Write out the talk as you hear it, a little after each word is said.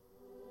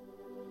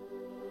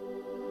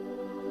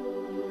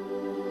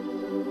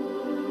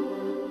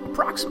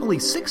approximately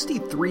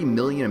 63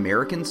 million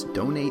Americans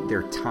donate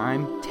their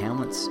time,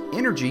 talents,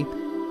 energy,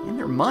 and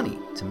their money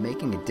to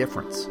making a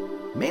difference,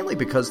 mainly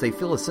because they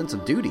feel a sense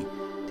of duty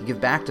to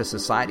give back to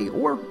society,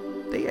 or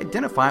they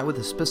identify with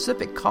a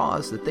specific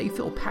cause that they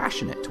feel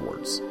passionate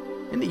towards.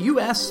 In the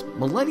U.S.,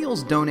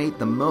 millennials donate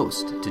the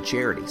most to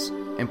charities,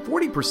 and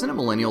 40% of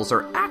millennials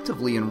are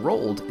actively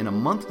enrolled in a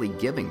monthly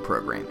giving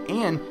program,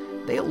 and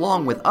they,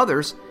 along with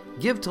others,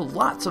 give to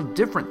lots of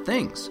different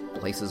things: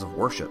 places of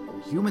worship,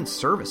 human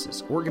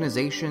services,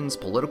 organizations,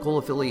 political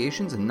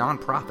affiliations, and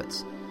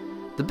nonprofits.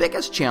 The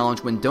biggest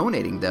challenge when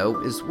donating,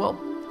 though, is, well,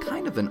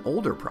 kind of an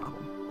older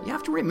problem. You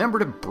have to remember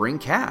to bring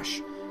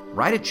cash,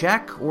 write a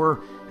check,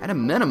 or at a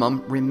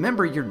minimum,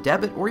 remember your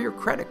debit or your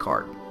credit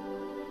card.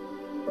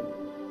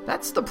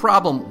 That's the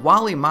problem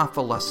Wally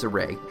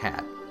Mafalasere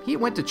had. He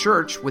went to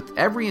church with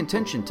every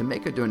intention to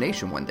make a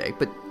donation one day,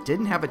 but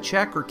didn't have a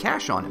check or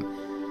cash on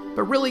him.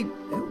 But really,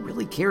 who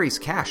really carries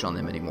cash on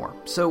them anymore?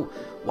 So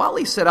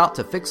Wally set out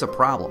to fix a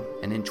problem,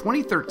 and in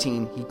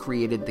 2013, he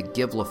created the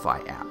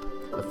Givelify app.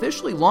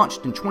 Officially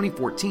launched in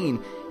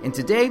 2014, and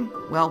today,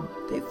 well,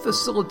 they've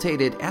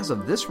facilitated, as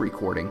of this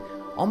recording,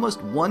 almost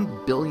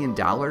 $1 billion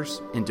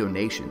in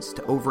donations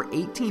to over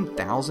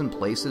 18,000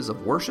 places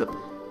of worship,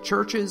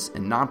 churches,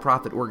 and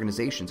nonprofit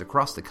organizations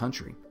across the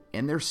country,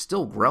 and they're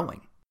still growing.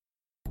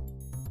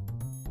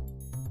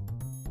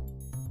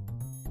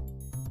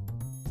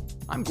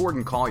 I'm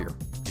Gordon Collier,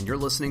 and you're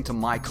listening to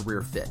My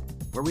Career Fit,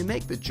 where we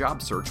make the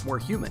job search more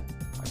human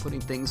by putting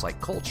things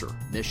like culture,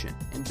 mission,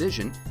 and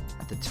vision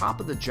at the top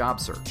of the job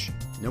search.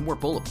 No more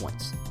bullet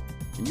points.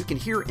 And you can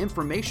hear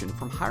information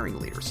from hiring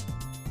leaders,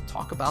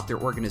 talk about their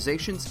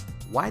organizations,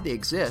 why they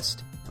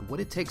exist, and what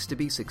it takes to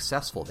be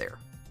successful there.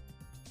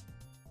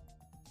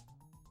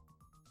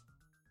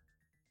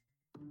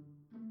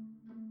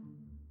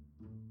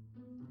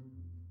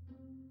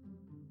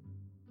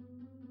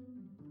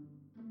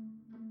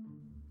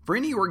 For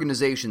any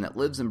organization that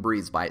lives and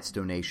breathes by its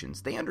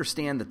donations, they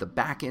understand that the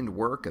back-end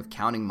work of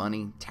counting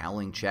money,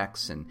 tallying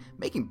checks, and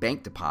making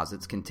bank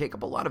deposits can take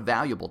up a lot of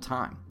valuable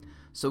time.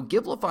 So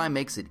Givelify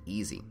makes it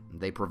easy.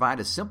 They provide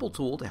a simple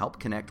tool to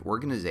help connect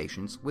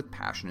organizations with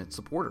passionate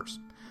supporters.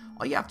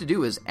 All you have to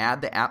do is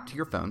add the app to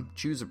your phone,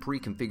 choose a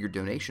pre-configured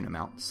donation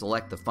amount,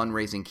 select the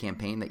fundraising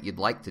campaign that you'd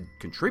like to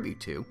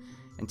contribute to,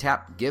 and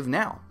tap Give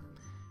Now.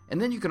 And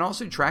then you can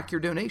also track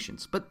your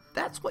donations. But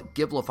that's what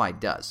Givelify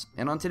does.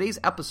 And on today's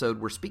episode,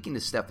 we're speaking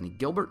to Stephanie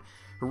Gilbert,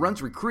 who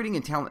runs recruiting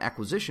and talent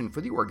acquisition for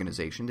the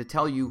organization, to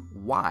tell you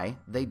why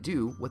they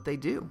do what they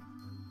do.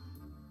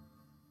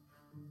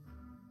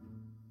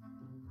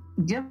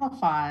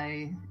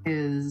 Givelify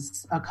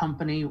is a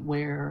company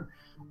where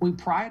we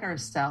pride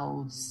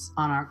ourselves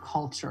on our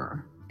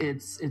culture.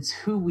 It's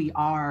who we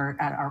are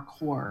at our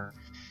core.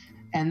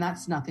 And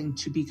that's nothing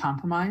to be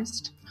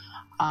compromised.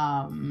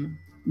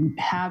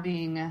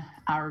 Having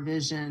our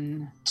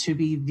vision to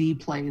be the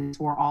place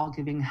where all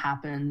giving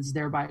happens,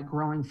 thereby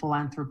growing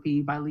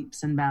philanthropy by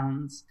leaps and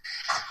bounds,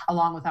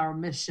 along with our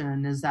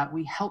mission, is that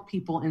we help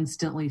people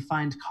instantly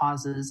find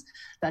causes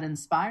that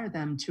inspire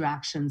them to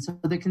action so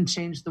they can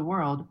change the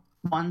world,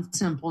 one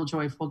simple,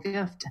 joyful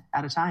gift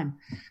at a time.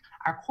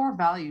 Our core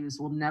values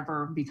will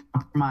never be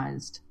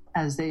compromised,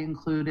 as they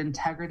include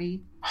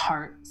integrity,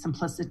 heart,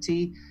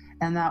 simplicity,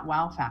 and that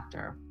wow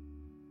factor.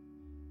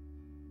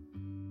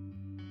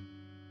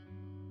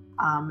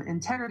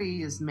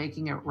 Integrity is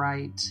making it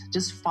right,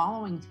 just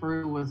following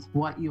through with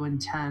what you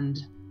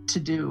intend to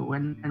do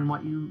and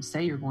what you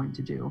say you're going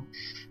to do.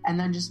 And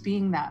then just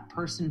being that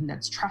person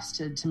that's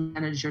trusted to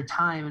manage your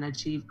time and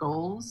achieve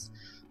goals.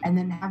 And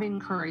then having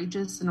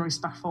courageous and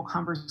respectful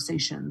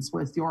conversations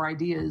with your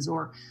ideas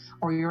or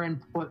your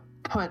input,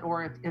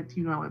 or if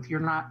you're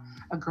not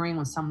agreeing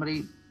with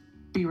somebody,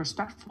 be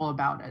respectful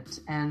about it,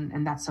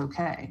 and that's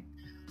okay.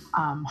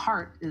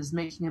 Heart is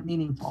making it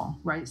meaningful,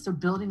 right? So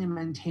building and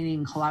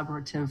maintaining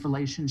collaborative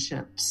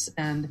relationships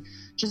and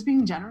just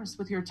being generous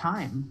with your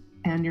time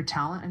and your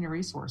talent and your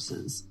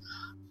resources,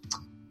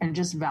 and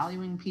just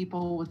valuing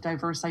people with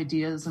diverse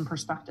ideas and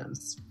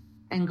perspectives,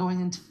 and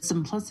going into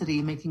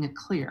simplicity, making it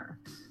clear.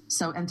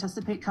 So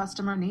anticipate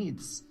customer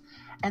needs,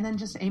 and then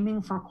just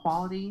aiming for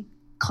quality,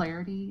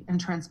 clarity, and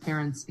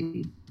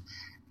transparency,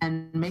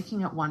 and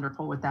making it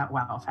wonderful with that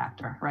wow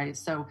factor, right?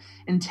 So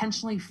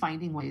intentionally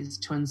finding ways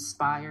to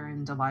inspire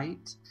and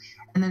delight,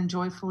 and then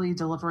joyfully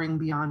delivering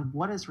beyond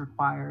what is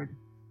required.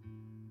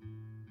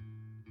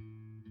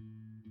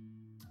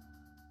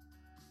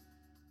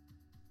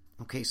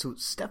 Okay, so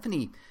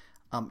Stephanie,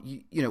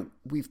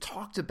 we've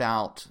talked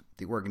about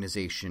the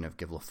organization of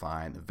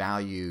Givelify and the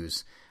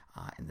values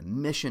and the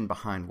mission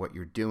behind what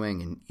you're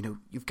doing. And,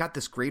 you've got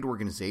this great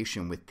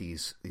organization with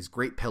these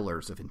great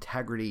pillars of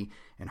integrity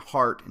and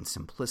heart and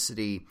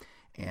simplicity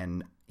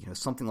and,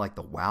 something like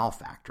the wow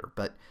factor.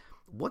 But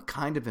what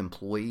kind of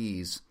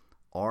employees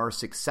are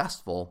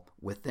successful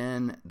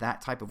within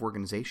that type of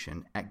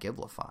organization at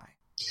Givelify?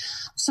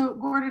 So,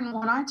 Gordon,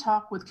 when I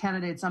talk with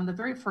candidates, I'm the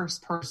very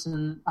first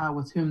person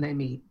with whom they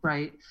meet,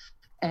 right?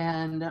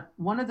 And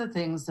one of the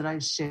things that I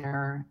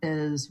share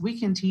is we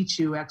can teach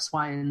you X,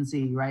 Y, and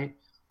Z, right?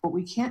 but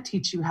we can't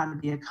teach you how to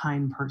be a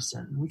kind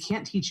person. We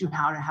can't teach you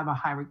how to have a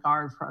high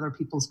regard for other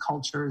people's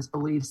cultures,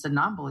 beliefs, and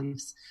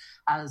non-beliefs.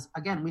 As,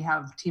 again, we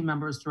have team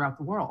members throughout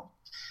the world.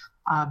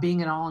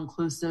 Being an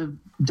all-inclusive,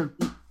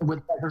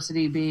 with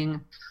diversity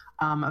being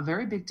a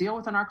very big deal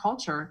within our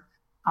culture,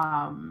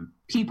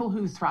 people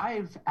who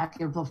thrive at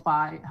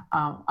Givelify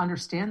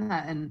understand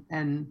that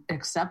and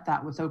accept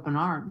that with open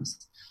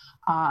arms.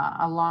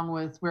 Along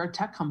with, we're a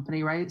tech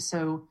company, right?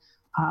 So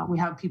we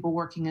have people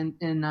working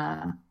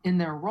in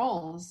their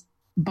roles,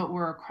 but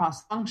we're a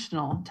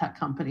cross-functional tech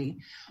company.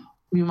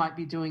 You might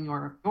be doing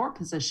your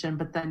position,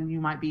 but then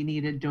you might be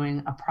needed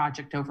doing a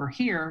project over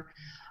here.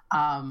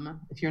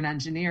 If you're an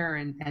engineer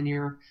and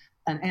you're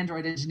an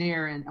Android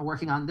engineer and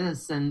working on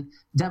this, and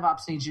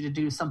DevOps needs you to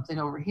do something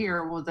over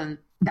here, well, then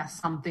that's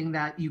something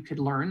that you could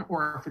learn.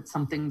 Or if it's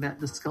something that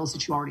the skills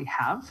that you already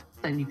have,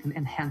 then you can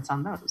enhance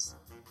on those.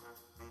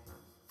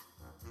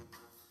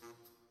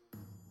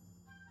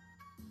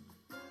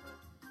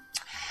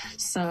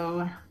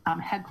 So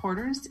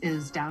headquarters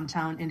is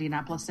downtown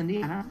Indianapolis,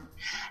 Indiana,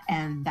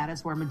 and that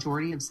is where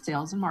majority of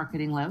sales and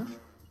marketing live,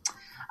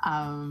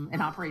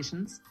 in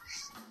operations.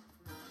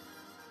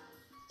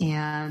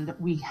 And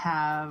we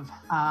have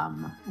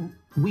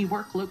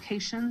WeWork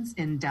locations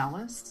in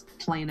Dallas,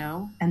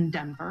 Plano, and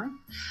Denver.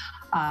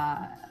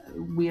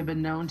 We have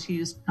been known to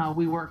use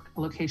WeWork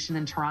location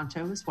in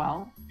Toronto as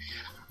well.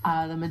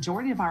 The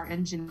majority of our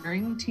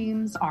engineering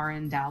teams are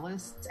in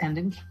Dallas and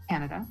in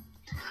Canada.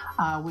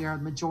 We are a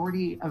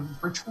majority of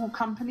virtual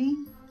company,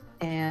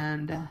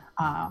 and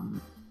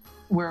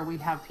where we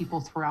have people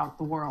throughout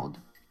the world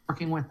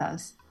working with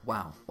us.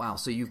 Wow.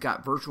 So you've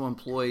got virtual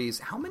employees.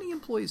 How many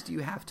employees do you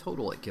have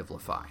total at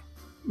Givelify?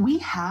 We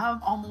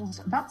have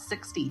almost about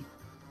 60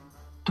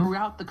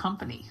 throughout the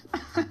company.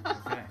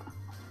 Okay.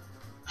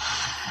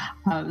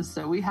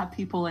 So we have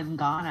people in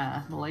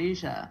Ghana,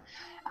 Malaysia,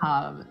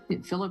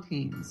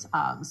 Philippines,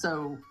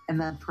 and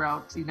then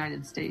throughout the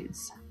United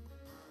States.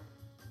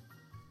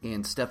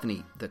 And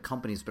Stephanie, the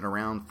company's been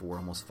around for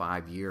almost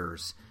 5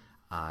 years,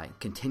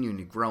 continuing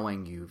to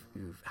growing. You've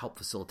helped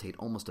facilitate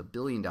almost $1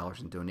 billion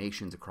in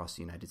donations across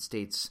the United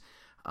States.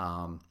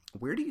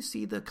 Where do you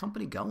see the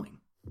company going?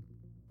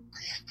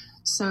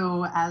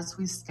 So as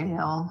we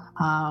scale,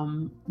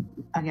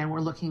 again,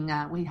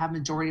 we have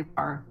majority of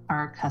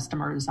our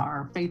customers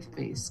are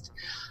faith-based.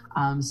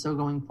 So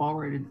going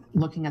forward,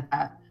 looking at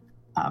that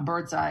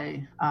bird's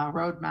eye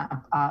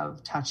roadmap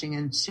of touching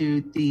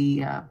into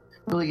the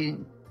really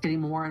getting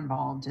more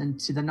involved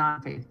into the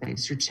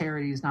non-faith-based, your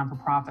charities,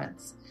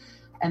 non-for-profits,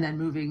 and then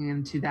moving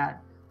into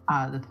that,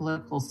 the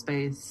political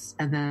space,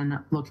 and then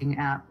looking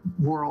at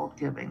world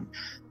giving.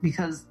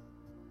 Because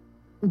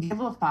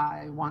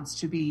Givelify wants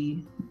to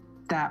be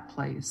that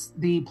place,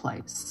 the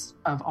place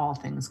of all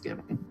things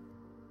giving.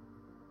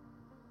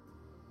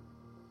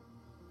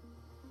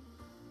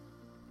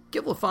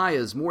 Givelify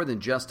is more than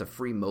just a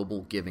free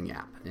mobile giving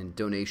app and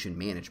donation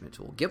management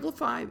tool.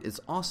 Givelify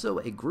is also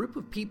a group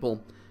of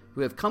people who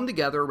have come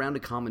together around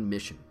a common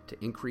mission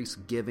to increase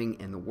giving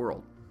in the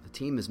world. The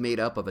team is made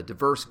up of a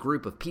diverse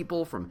group of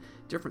people from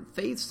different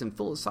faiths and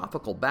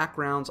philosophical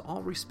backgrounds,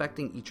 all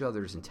respecting each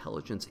other's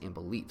intelligence and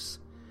beliefs.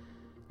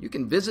 You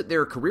can visit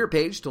their career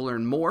page to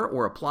learn more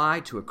or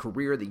apply to a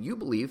career that you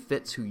believe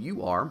fits who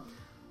you are.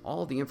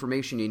 All the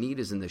information you need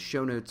is in the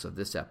show notes of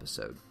this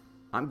episode.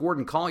 I'm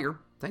Gordon Collier.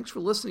 Thanks for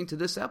listening to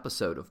this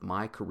episode of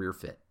My Career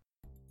Fit.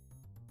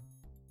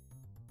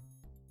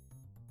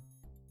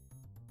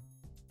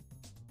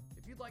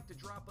 If you'd like to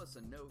drop us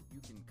a note,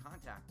 you can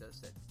contact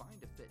us at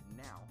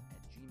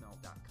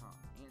findafitnow@gmail.com.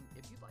 And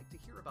if you'd like to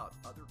hear about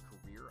other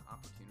career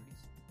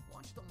opportunities,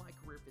 launch the My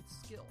Career Fit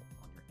skill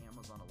on your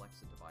Amazon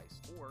Alexa device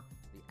or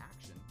the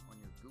action on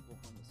your Google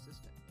Home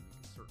Assistant, and you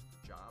can search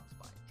for jobs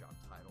by job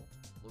title,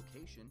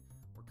 location,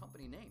 or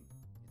company name.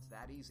 It's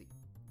that easy.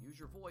 Use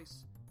your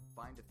voice.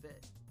 Find a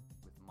fit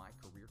with My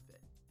Career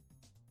Fit.